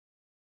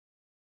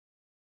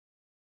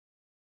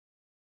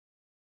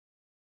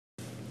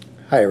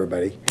Hi,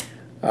 everybody.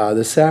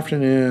 This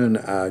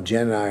afternoon,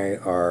 Jen and I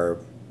are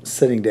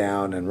sitting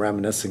down and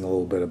reminiscing a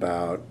little bit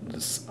about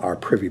our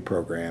PRIVY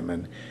program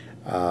and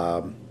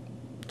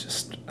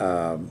just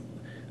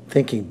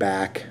thinking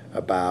back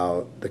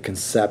about the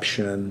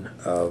conception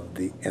of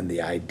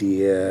the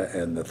idea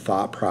and the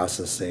thought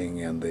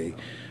processing and the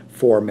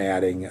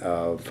formatting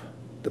of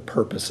the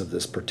purpose of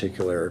this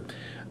particular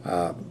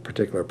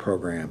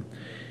program.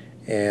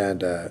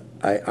 And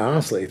I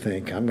honestly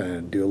think I'm going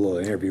to do a little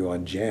interview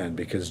on Jen,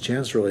 because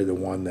Jen's really the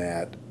one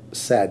that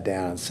sat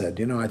down and said,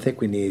 you know, I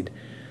think we need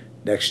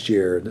next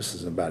year, this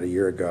is about a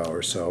year ago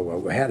or so,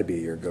 well, it had to be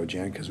a year ago,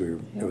 Jen, because it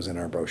was in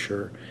our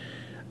brochure.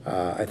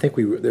 I think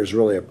there's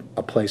really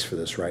a place for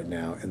this right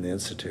now in the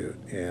Institute.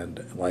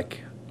 And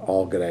like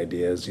all good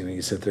ideas, you know,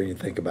 you sit there and you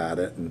think about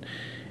it, and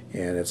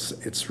it's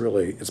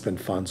been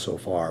fun so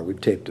far. We've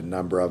taped a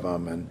number of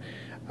them, and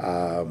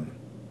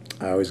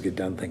I always get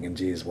done thinking,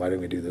 geez, why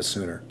didn't we do this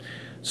sooner?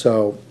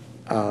 So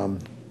I'm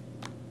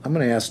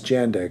going to ask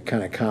Jen to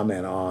kind of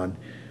comment on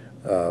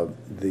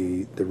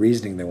the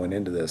reasoning that went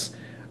into this.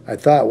 I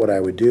thought what I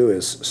would do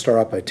is start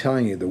off by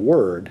telling you the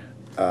word.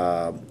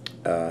 The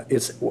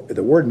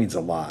word means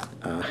a lot.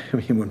 I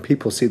mean, when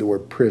people see the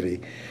word privy,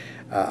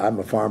 I'm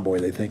a farm boy,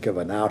 they think of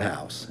an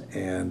outhouse,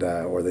 and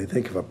or they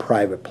think of a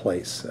private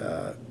place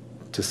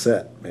to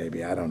sit,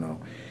 maybe, I don't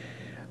know.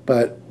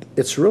 But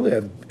it's really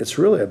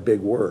a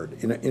big word.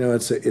 You know,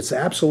 it's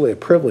absolutely a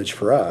privilege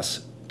for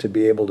us to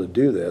be able to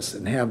do this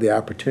and have the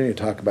opportunity to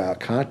talk about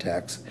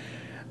context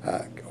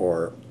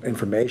or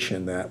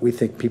information that we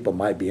think people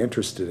might be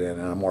interested in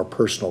on a more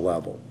personal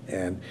level.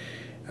 And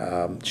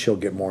she'll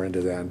get more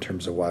into that in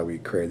terms of why we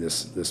created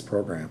this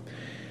program.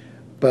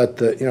 But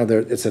you know,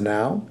 it's a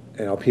noun.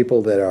 You know,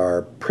 people that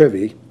are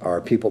privy are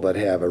people that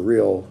have a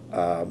real,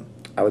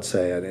 I would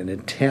say, an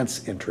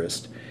intense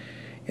interest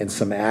in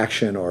some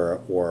action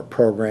or a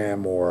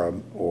program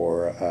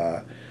or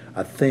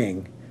a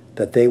thing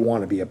that they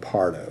want to be a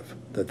part of,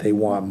 that they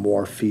want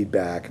more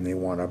feedback and they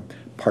want to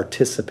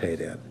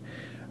participate in.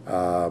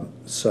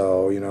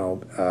 So you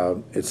know,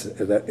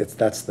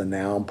 that's the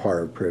noun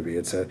part of privy.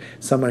 It's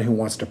someone who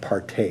wants to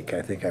partake.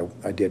 I think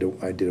I did a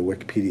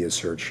Wikipedia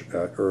search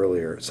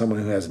earlier. Someone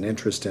who has an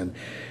interest in,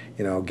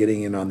 you know,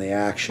 getting in on the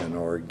action,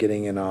 or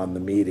getting in on the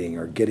meeting,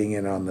 or getting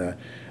in on the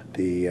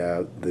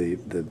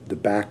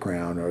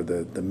background or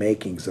the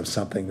makings of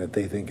something that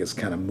they think is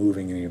kind of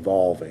moving and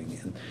evolving.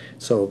 And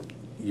so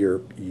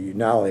you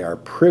not only are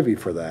privy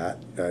for that,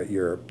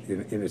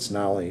 it's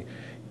not only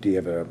do you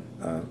have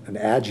an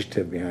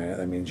adjective behind it,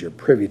 that means you're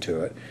privy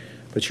to it,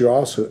 but you're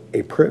also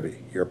a privy.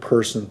 You're a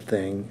person,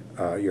 thing,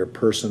 you're a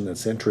person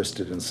that's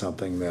interested in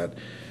something that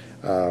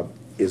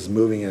is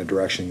moving in a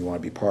direction you want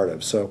to be part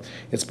of. So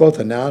it's both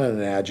a noun and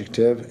an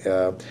adjective.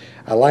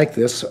 I like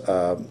this.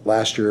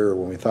 Last year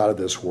when we thought of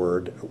this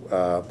word,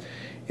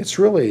 it's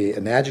really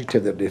an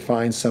adjective that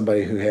defines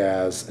somebody who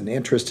has an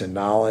interest in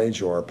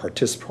knowledge or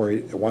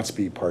wants to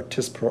be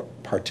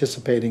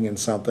participating in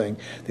something.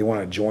 They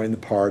want to join the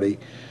party.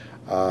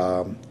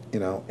 You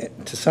know,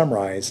 to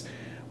summarize,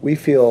 we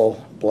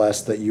feel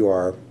blessed that you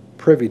are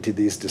privy to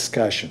these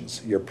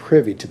discussions. You're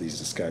privy to these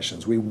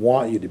discussions. We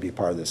want you to be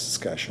part of this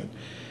discussion.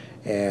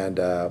 And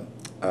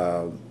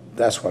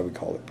that's why we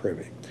call it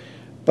privy.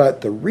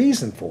 But the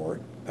reason for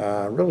it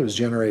really was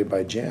generated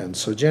by Jen.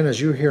 So Jen,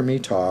 as you hear me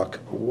talk,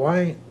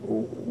 why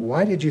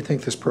did you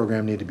think this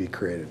program needed to be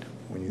created?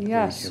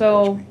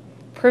 So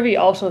PRIVY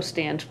also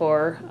stands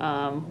for,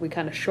 we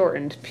kind of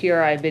shortened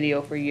PRI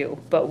Video for You,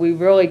 but we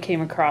really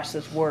came across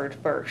this word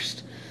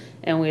first.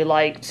 And we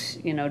liked,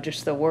 you know,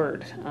 just the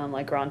word.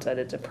 Like Ron said,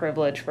 it's a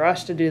privilege for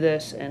us to do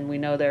this, and we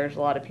know there's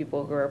a lot of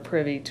people who are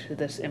privy to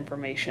this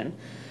information.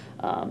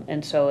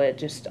 And so it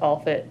just all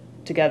fit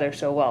together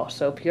so well.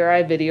 So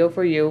PRI Video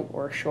for You,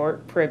 or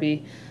short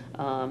PRIVY,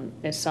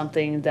 is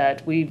something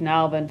that we've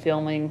now been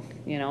filming,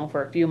 you know,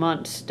 for a few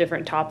months,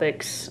 different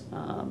topics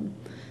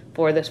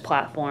for this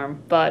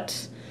platform.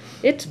 But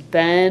it's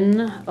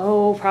been,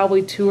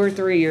 probably 2 or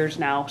 3 years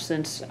now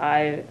since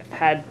I've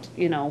had,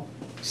 you know,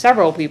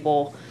 several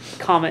people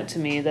comment to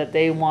me that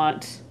they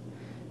want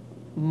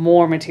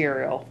more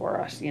material for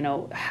us. You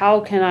know, how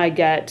can I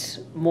get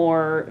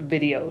more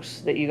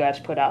videos that you guys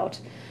put out?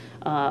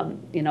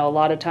 You know, a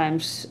lot of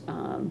times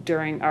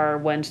during our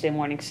Wednesday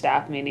morning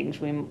staff meetings,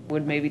 we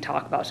would maybe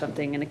talk about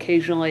something, and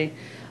occasionally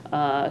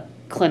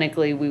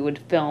clinically we would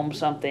film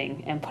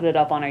something and put it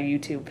up on our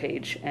YouTube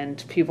page,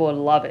 and people would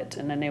love it,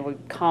 and then they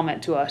would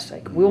comment to us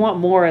like, we want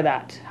more of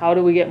that. How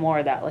do we get more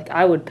of that? Like,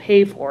 I would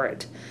pay for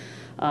it.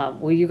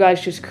 Will you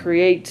guys just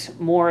create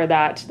more of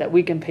that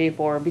we can pay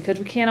for, because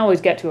we can't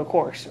always get to a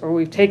course, or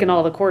we've taken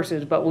all the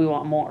courses but we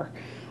want more.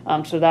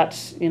 So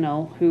that's, you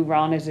know, who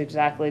Ron is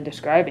exactly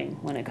describing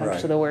when it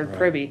comes to the word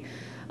privy.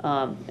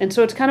 And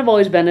so it's kind of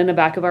always been in the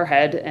back of our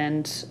head,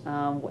 and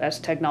as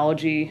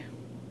technology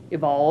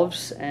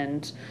evolves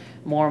and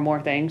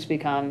more things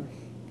become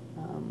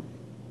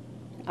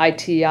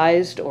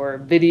ITized or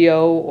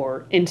video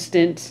or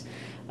instant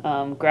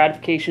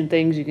gratification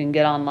things you can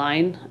get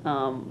online.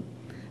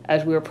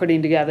 As we were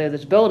putting together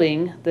this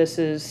building, this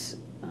is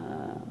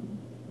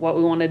what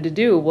we wanted to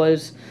do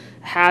was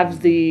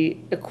have the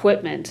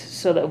equipment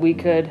so that we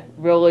could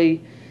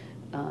really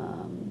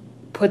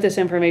put this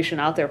information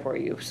out there for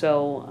you.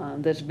 So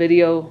this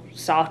video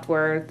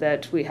software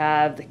that we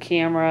have, the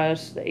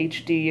cameras, the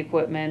HD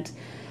equipment,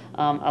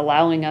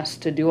 allowing us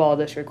to do all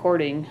this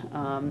recording,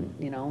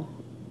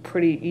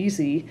 pretty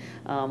easy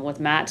with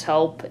Matt's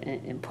help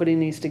in putting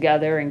these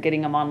together and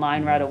getting them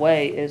online right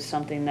away is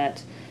something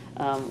that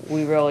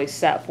we really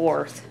set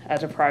forth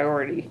as a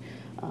priority.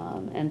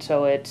 And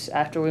so it's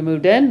after we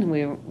moved in,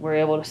 we were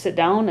able to sit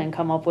down and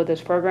come up with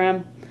this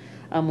program.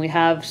 We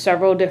have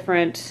several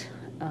different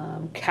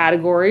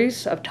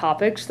categories of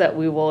topics that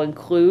we will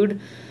include.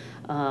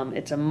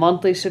 It's a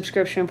monthly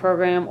subscription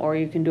program, or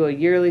you can do a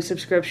yearly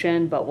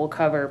subscription, but we'll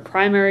cover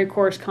primary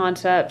course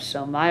concepts,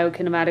 so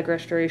myokinematic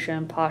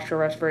restoration, postural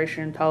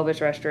restoration, pelvis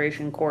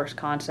restoration course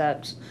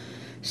concepts,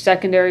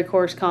 secondary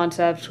course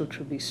concepts, which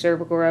would be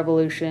cervical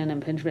revolution,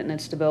 impingement and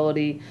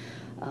instability,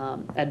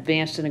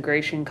 advanced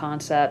integration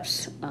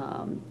concepts.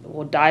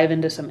 We'll dive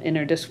into some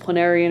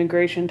interdisciplinary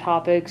integration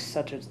topics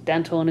such as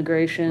dental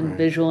integration,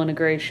 visual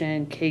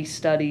integration, case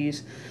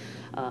studies,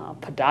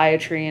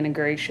 podiatry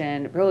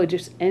integration, really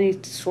just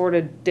any sort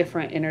of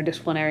different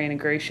interdisciplinary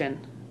integration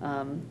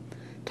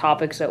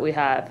topics that we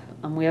have.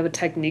 We have a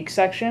technique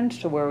section,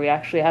 so where we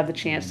actually have the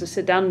chance to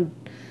sit down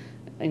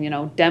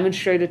and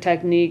demonstrate a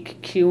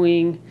technique,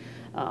 cueing,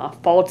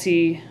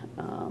 faulty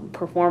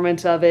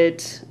performance of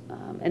it,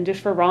 and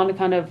just for Ron to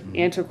kind of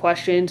answer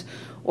questions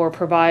or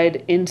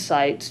provide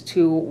insights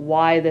to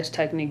why this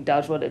technique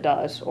does what it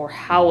does or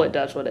how it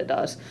does what it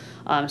does.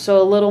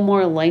 So a little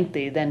more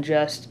lengthy than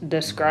just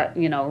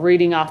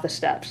reading off the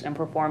steps and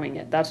performing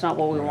it. That's not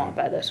what we want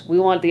by this. We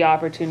want the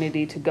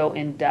opportunity to go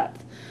in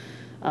depth.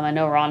 I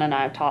know Ron and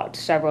I have talked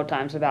several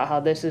times about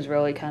how this is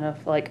really kind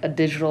of like a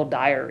digital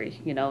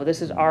diary.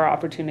 This is our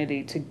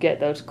opportunity to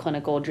get those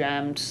clinical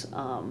gems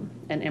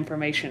and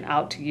information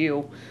out to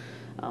you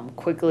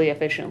quickly,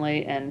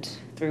 efficiently, and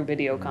through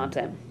video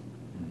content.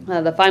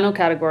 The final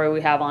category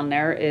we have on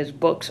there is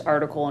books,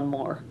 article, and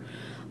more.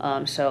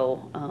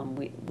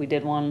 We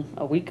did one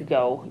a week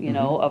ago,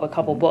 of a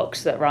couple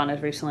books that Ron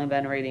has recently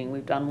been reading.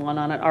 We've done one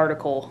on an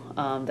article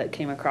that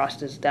came across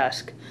his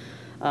desk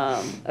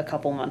a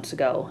couple months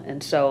ago.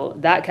 And so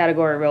that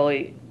category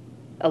really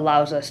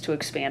allows us to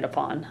expand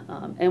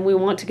upon. And we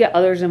want to get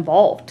others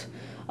involved.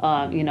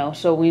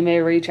 So we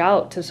may reach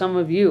out to some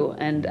of you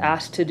and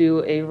ask to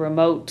do a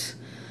remote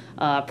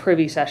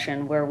PRIVY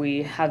session where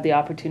we have the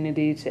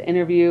opportunity to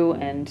interview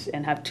and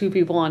have two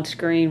people on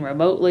screen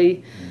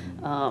remotely.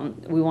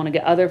 We want to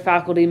get other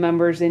faculty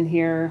members in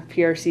here,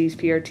 PRCs,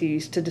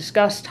 PRTs, to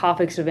discuss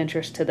topics of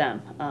interest to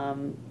them.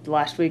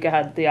 Last week I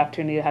had the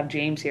opportunity to have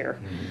James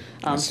here.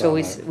 So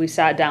we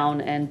sat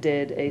down and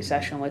did a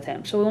session with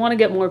him. So we want to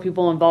get more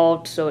people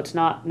involved, so it's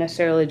not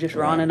necessarily just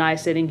Ron and I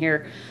sitting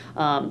here,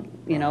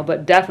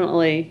 but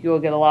definitely you'll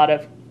get a lot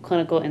of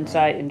clinical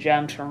insight and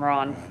gems from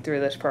Ron through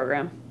this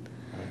program.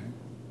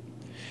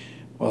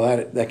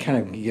 Well, that kind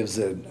of gives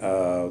it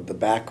the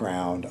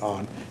background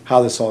on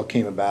how this all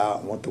came about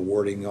and what the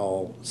wording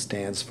all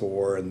stands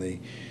for and the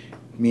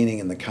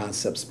meaning and the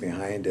concepts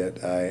behind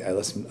it. I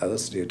listened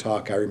to you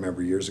talk. I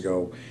remember years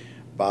ago,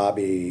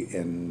 Bobby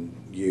and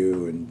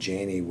you and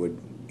Janie would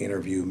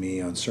interview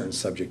me on certain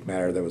subject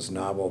matter that was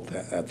novel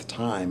at the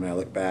time. And I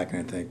look back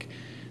and I think,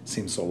 it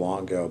seems so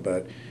long ago,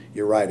 but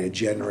you're right, it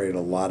generated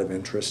a lot of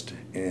interest.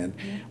 And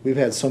we've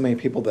had so many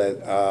people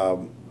that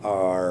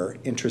are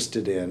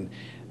interested in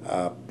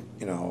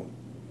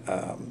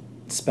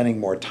spending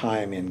more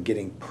time in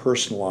getting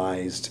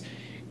personalized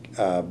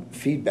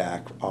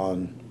feedback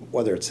on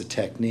whether it's a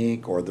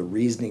technique or the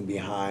reasoning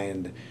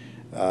behind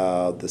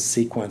the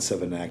sequence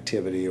of an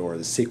activity or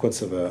the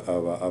sequence of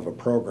a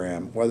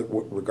program,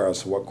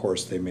 regardless of what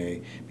course they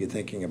may be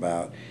thinking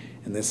about.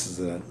 And this is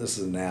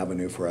an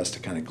avenue for us to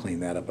kind of clean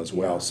that up as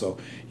well. So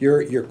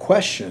your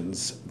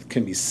questions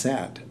can be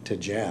sent to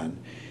Jen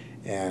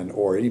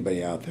or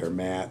anybody out there,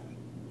 Matt,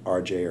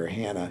 RJ, or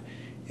Hannah.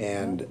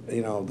 And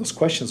those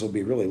questions will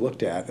be really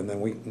looked at, and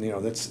then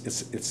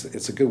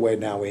it's a good way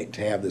now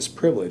to have this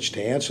privilege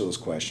to answer those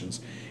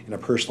questions in a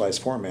personalized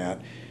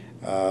format.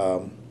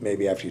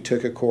 Maybe after you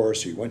took a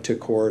course, or you went to a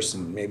course,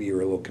 and maybe you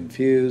were a little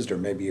confused, or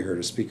maybe you heard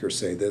a speaker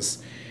say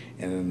this,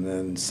 and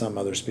then some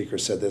other speaker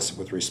said this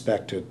with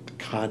respect to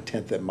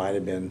content that might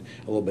have been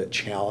a little bit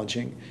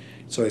challenging.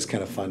 It's always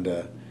kind of fun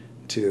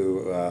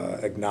to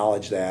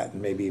acknowledge that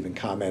and maybe even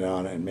comment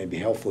on it and maybe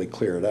helpfully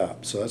clear it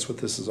up. So that's what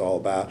this is all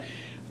about.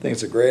 I think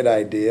it's a great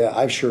idea.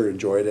 I've sure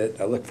enjoyed it.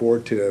 I look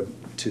forward to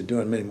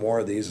doing many more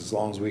of these as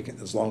long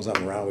as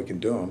I'm around. We can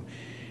do them.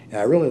 And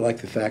I really like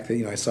the fact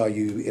that I saw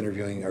you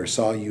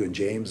and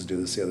James do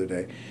this the other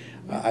day.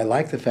 I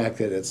like the fact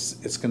that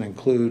it's going to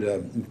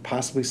include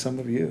possibly some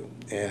of you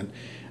and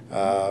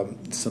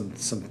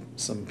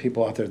some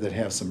people out there that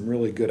have some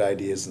really good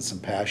ideas and some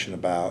passion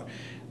about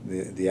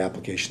the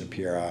application of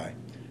PRI.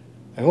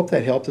 I hope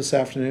that helped this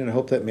afternoon. I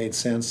hope that made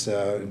sense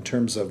in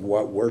terms of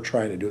what we're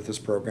trying to do with this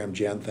program.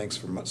 Jen, thanks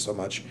so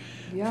much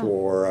Yeah.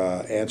 for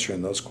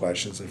answering those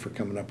questions and for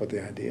coming up with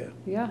the idea.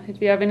 Yeah,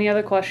 if you have any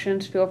other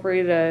questions, feel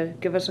free to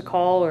give us a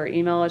call or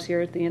email us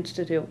here at the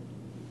Institute.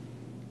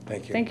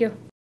 Thank you. Thank you.